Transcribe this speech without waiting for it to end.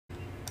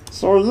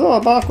So yeah,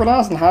 back when I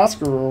was in high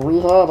school, we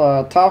had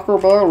a Taco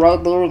Bell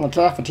right there in the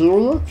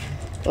cafeteria,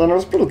 and it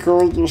was pretty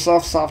cool. You get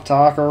yourself a soft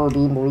taco,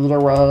 bean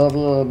burrito, what have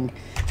you, and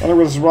it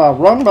was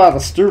run by the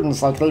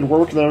students. Like they'd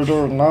work there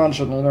during lunch,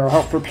 and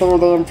help prepare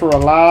them for a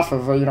life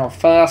of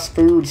fast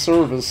food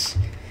service.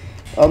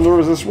 And there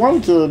was this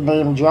one kid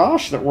named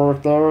Josh that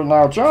worked there.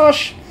 Now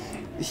Josh,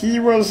 he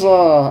was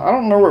I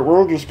don't know what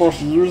word you're supposed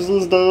to use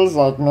these days,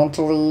 like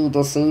mentally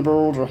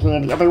disabled or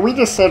handy. I mean, we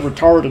just said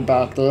retarded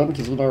back then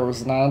because it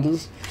was the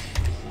 90s.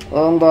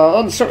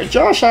 And so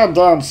Josh had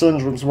Down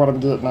syndrome is what I'm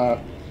getting at.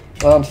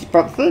 But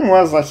the thing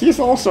was, like,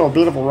 he's also a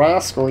bit of a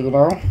rascal,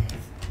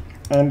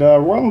 And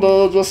one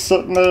day, just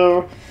sitting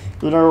there,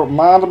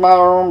 minding my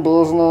own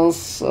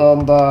business,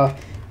 and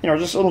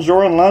just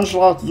enjoying lunch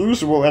like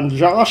usual, and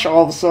Josh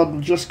all of a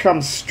sudden just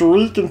comes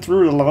streaking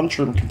through the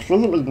lunchroom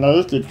completely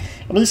naked,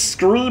 and he's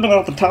screaming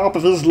at the top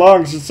of his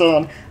lungs and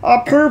saying,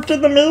 "I pooped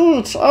in the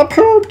meat! I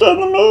pooped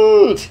in the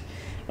meat!"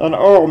 And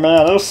oh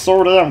man, it was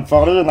so damn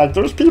funny, and like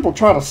there's people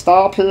trying to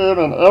stop him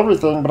and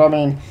everything, but I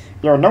mean,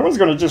 no one's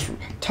gonna just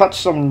touch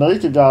some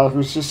naked guy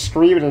who's just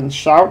screaming and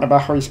shouting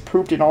about how he's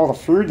pooped in all the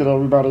food that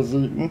everybody's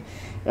eating.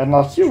 And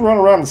like he's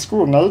running around the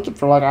school naked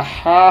for like a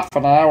half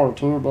an hour or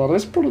two, but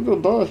it's a pretty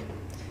good day.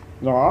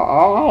 I'll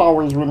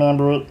always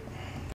remember it.